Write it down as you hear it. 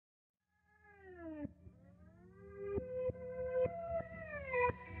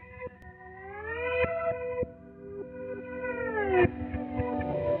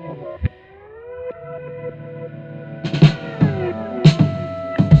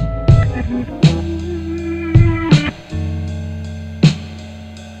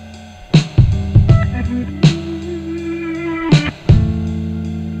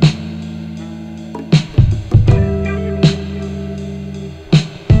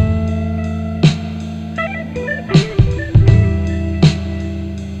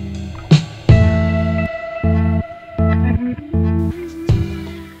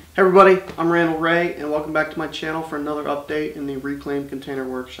everybody, I'm Randall Ray, and welcome back to my channel for another update in the Reclaimed Container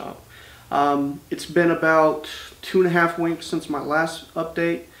Workshop. It's been about 2.5 weeks since my last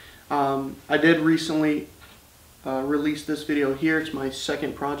update. I did recently release this video here. It's my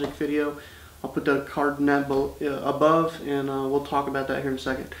second project video. I'll put the coordinate above, and we'll talk about that here in a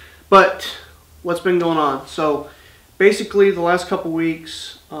second. But what's been going on? So basically the last couple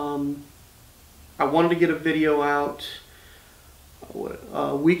weeks, I wanted to get a video out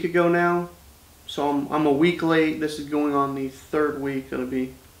a week ago now, so I'm a week late. This is going on the third week that I'll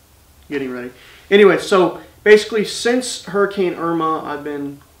be getting ready. Anyway, so basically since Hurricane Irma, I've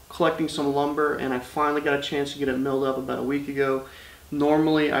been collecting some lumber, and I finally got a chance to get it milled up about a week ago.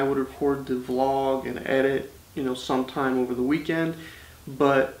 Normally I would record the vlog and edit, sometime over the weekend,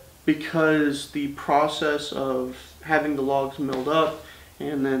 but because the process of having the logs milled up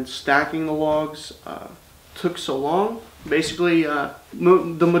and then stacking the logs took so long. Basically, the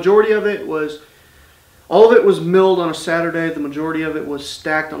majority of it was, all of it was milled on a Saturday. The majority of it was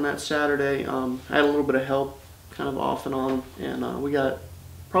stacked on that Saturday. I had a little bit of help, kind of off and on, and we got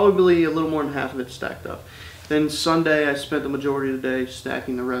probably a little more than half of it stacked up. Then Sunday, I spent the majority of the day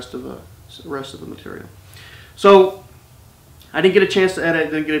stacking the rest of the material. So I didn't get a chance to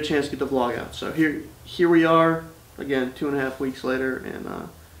edit. Didn't get a chance to get the vlog out. So here we are again, 2.5 weeks later, and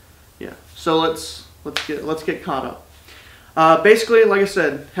yeah. So let's get caught up. Basically, like I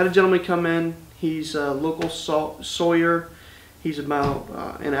said, had a gentleman come in. He's a local sawyer. He's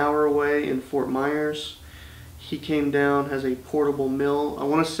about an hour away in Fort Myers. He came down, has a portable mill. I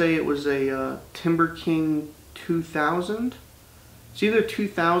want to say it was a Timber King 2000. It's either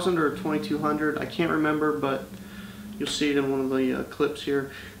 2000 or 2200. I can't remember, but you'll see it in one of the clips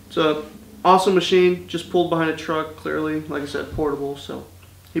here. It's an awesome machine, just pulled behind a truck, clearly, like I said, portable. So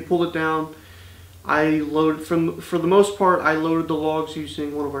he pulled it down. I loaded, for the most part, I loaded the logs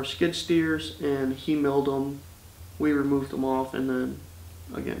using one of our skid steers, and he milled them. We removed them off, and then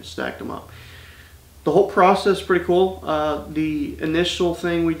again stacked them up. The whole process is pretty cool. The initial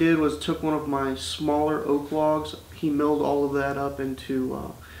thing we did was took one of my smaller oak logs. He milled all of that up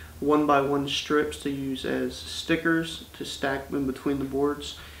into 1x1 strips to use as stickers to stack in between the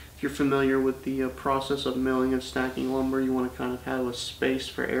boards. If you're familiar with the process of milling and stacking lumber, you want to kind of have a space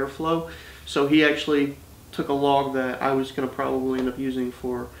for airflow. So he actually took a log that I was going to probably end up using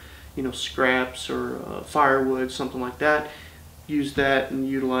for, scraps or firewood, something like that. Used that and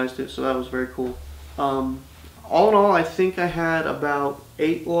utilized it, so that was very cool. All in all, I think I had about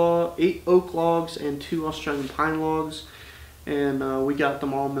 8 oak logs and 2 Australian pine logs, and we got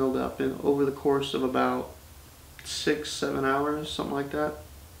them all milled up over the course of about 6-7 hours, something like that.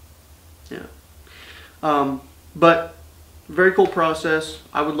 Yeah. But very cool process.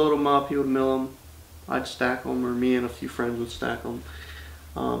 I would load them up, he would mill them, I'd stack them, or me and a few friends would stack them.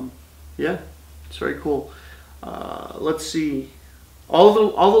 Yeah, it's very cool. Let's see. All the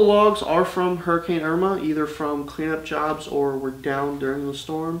logs are from Hurricane Irma, either from cleanup jobs or were down during the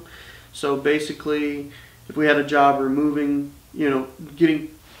storm. So basically, if we had a job removing,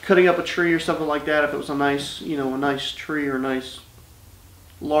 cutting up a tree or something like that, if it was a nice, a nice tree or a nice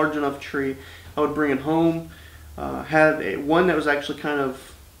large enough tree, I would bring it home. Had one that was actually kind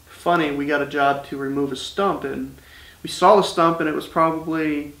of funny. We got a job to remove a stump, and we saw the stump, and it was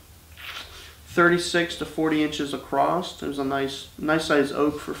probably 36 to 40 inches across. It was a nice size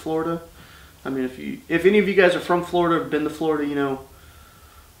oak for Florida. I mean, if any of you guys are from Florida, been to Florida,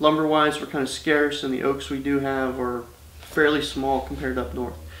 lumber wise we're kind of scarce, and the oaks we do have are fairly small compared to up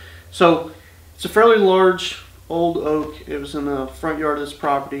north. So it's a fairly large old oak. It was in the front yard of this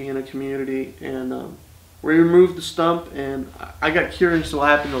property in a community, and we removed the stump, and I got curious what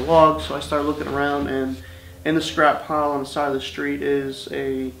happened to the log, so I started looking around, and in the scrap pile on the side of the street is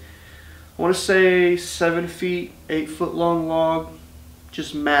I want to say 7 feet, 8 foot long log,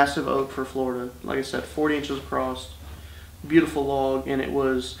 just massive oak for Florida. Like I said, 40 inches across, beautiful log, and it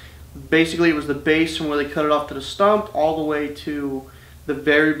was the base from where they cut it off to the stump all the way to the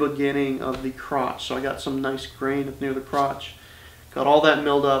very beginning of the crotch. So I got some nice grain near the crotch, got all that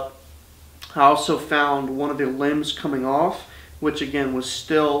milled up. I also found one of the limbs coming off, which again was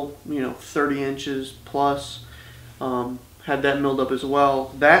still 30 inches plus. Had that milled up as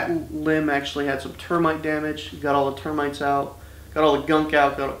well. That limb actually had some termite damage. Got all the termites out, got all the gunk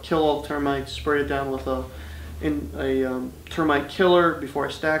out, got to kill all the termites, sprayed it down with a termite killer before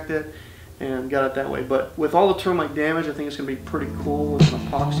I stacked it, and got it that way. But with all the termite damage, I think it's going to be pretty cool with an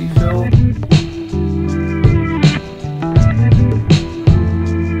epoxy fill.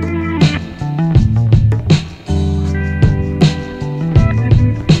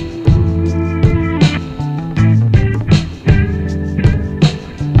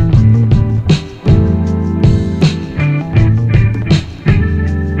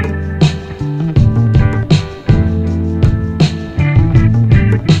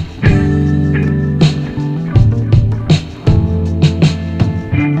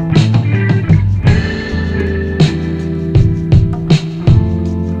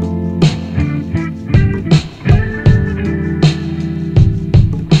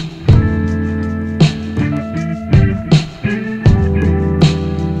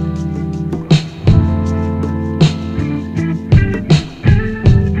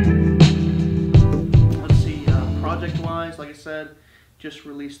 said, just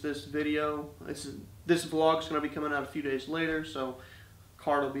released this video. This vlog's going to be coming out a few days later, so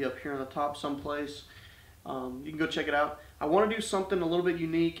card will be up here on the top someplace. You can go check it out. I want to do something a little bit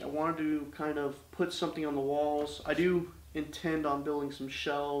unique. I want to kind of put something on the walls. I do intend on building some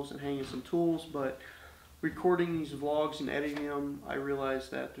shelves and hanging some tools, but recording these vlogs and editing them, I realize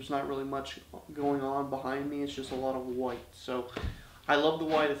that there's not really much going on behind me. It's just a lot of white. So I love the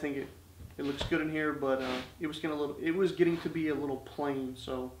white. I think it looks good in here, but it was getting to be a little plain.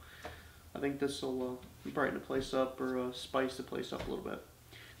 So I think this will brighten the place up, or spice the place up a little bit.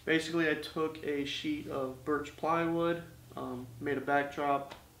 Basically, I took a sheet of birch plywood, made a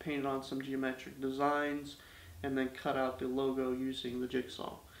backdrop, painted on some geometric designs, and then cut out the logo using the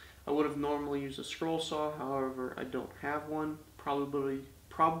jigsaw. I would have normally used a scroll saw, however, I don't have one. Probably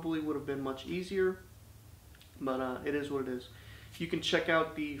would have been much easier, but it is what it is. You can check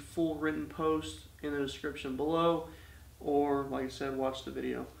out the full written post in the description below, or like I said, watch the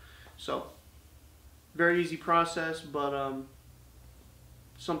video. So, very easy process, but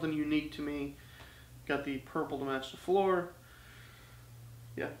something unique to me. Got the purple to match the floor.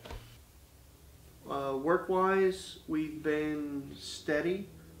 Yeah. Work-wise, we've been steady.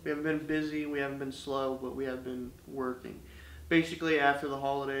 We haven't been busy, we haven't been slow, but we have been working. Basically, after the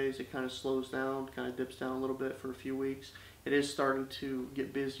holidays, it kind of slows down, kind of dips down a little bit for a few weeks. It is starting to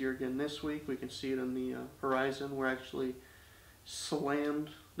get busier again this week. We can see it on the horizon. We're actually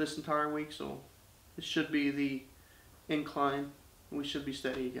slammed this entire week, so it should be the incline. We should be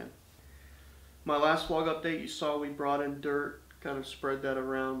steady again. My last vlog update, you saw we brought in dirt, kind of spread that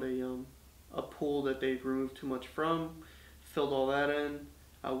around a pool that they'd removed too much from, filled all that in.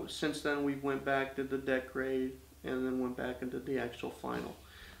 Since then, we went back, did the deck grade, and then went back and did the actual final.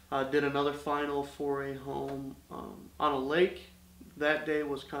 Did another final for a home on a lake. That day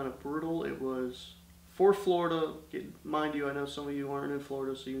was kind of brutal. It was for Florida. Mind you, I know some of you aren't in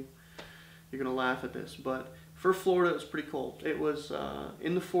Florida, so you're going to laugh at this, but for Florida, it was pretty cold. It was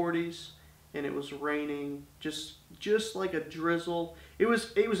in the 40s, and it was raining, just like a drizzle. It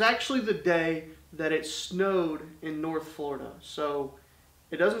was actually the day that it snowed in North Florida. So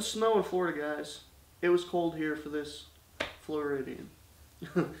it doesn't snow in Florida, guys. It was cold here for this Floridian.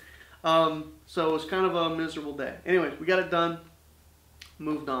 So it was kind of a miserable day. Anyways, we got it done,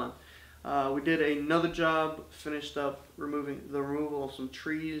 moved on. We did another job, finished up the removal of some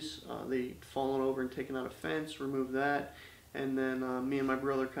trees. They'd fallen over and taken out a fence, removed that. And then me and my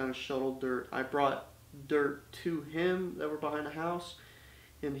brother kind of shoveled dirt. I brought dirt to him that were behind the house,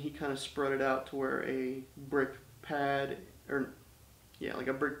 and he kind of spread it out to where a brick pad, or yeah, like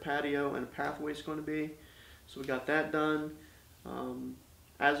a brick patio and a pathway is going to be. So we got that done.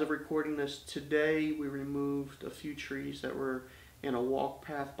 As of recording this today, we removed a few trees that were in a walk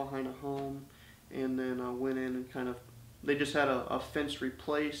path behind a home, and then went in and they just had a fence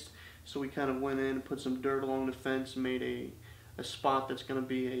replaced, so we kind of went in and put some dirt along the fence and made a spot that's going to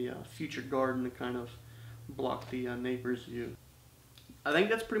be a future garden to kind of block the neighbor's view. I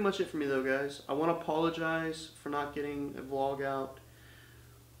think that's pretty much it for me though, guys. I want to apologize for not getting a vlog out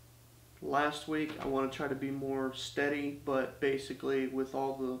last week. I want to try to be more steady, but basically with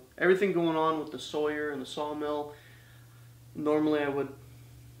everything going on with the Sawyer and the sawmill, normally I would,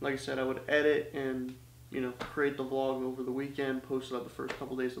 like I said, I would edit and create the vlog over the weekend, post it up the first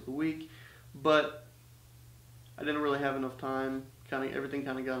couple days of the week, but I didn't really have enough time. Everything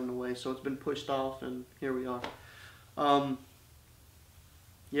kind of got in the way, so it's been pushed off, and here we are.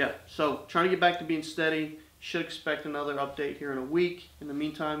 Yeah, so trying to get back to being steady. Should expect another update here in a week. In the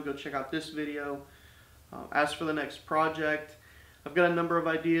meantime, go check out this video. As for the next project, I've got a number of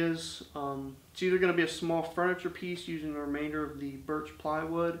ideas. It's either going to be a small furniture piece using the remainder of the birch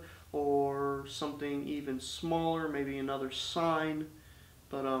plywood, or something even smaller, maybe another sign.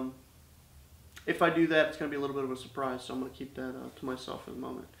 But if I do that, it's going to be a little bit of a surprise, so I'm going to keep that to myself for the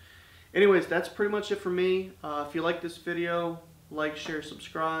moment. Anyways, that's pretty much it for me. If you like this video, like, share,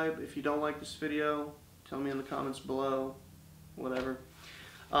 subscribe. If you don't like this video, tell me in the comments below, whatever.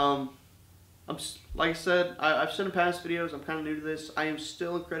 Like I said, I've said in past videos, I'm kind of new to this. I am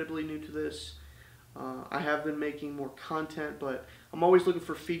still incredibly new to this. I have been making more content, but I'm always looking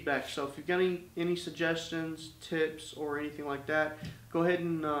for feedback. So if you've got any suggestions, tips, or anything like that, go ahead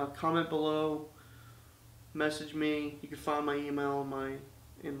and comment below, message me. You can find my email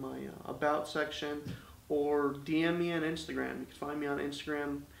in my about section, or DM me on Instagram. You can find me on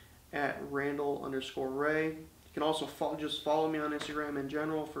Instagram at Randell_Ray. You can also just follow me on Instagram in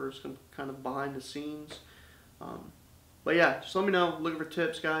general for some kind of behind the scenes. But yeah, just let me know. Looking for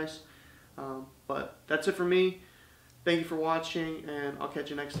tips, guys. But that's it for me. Thank you for watching, and I'll catch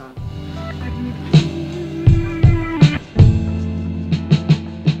you next time.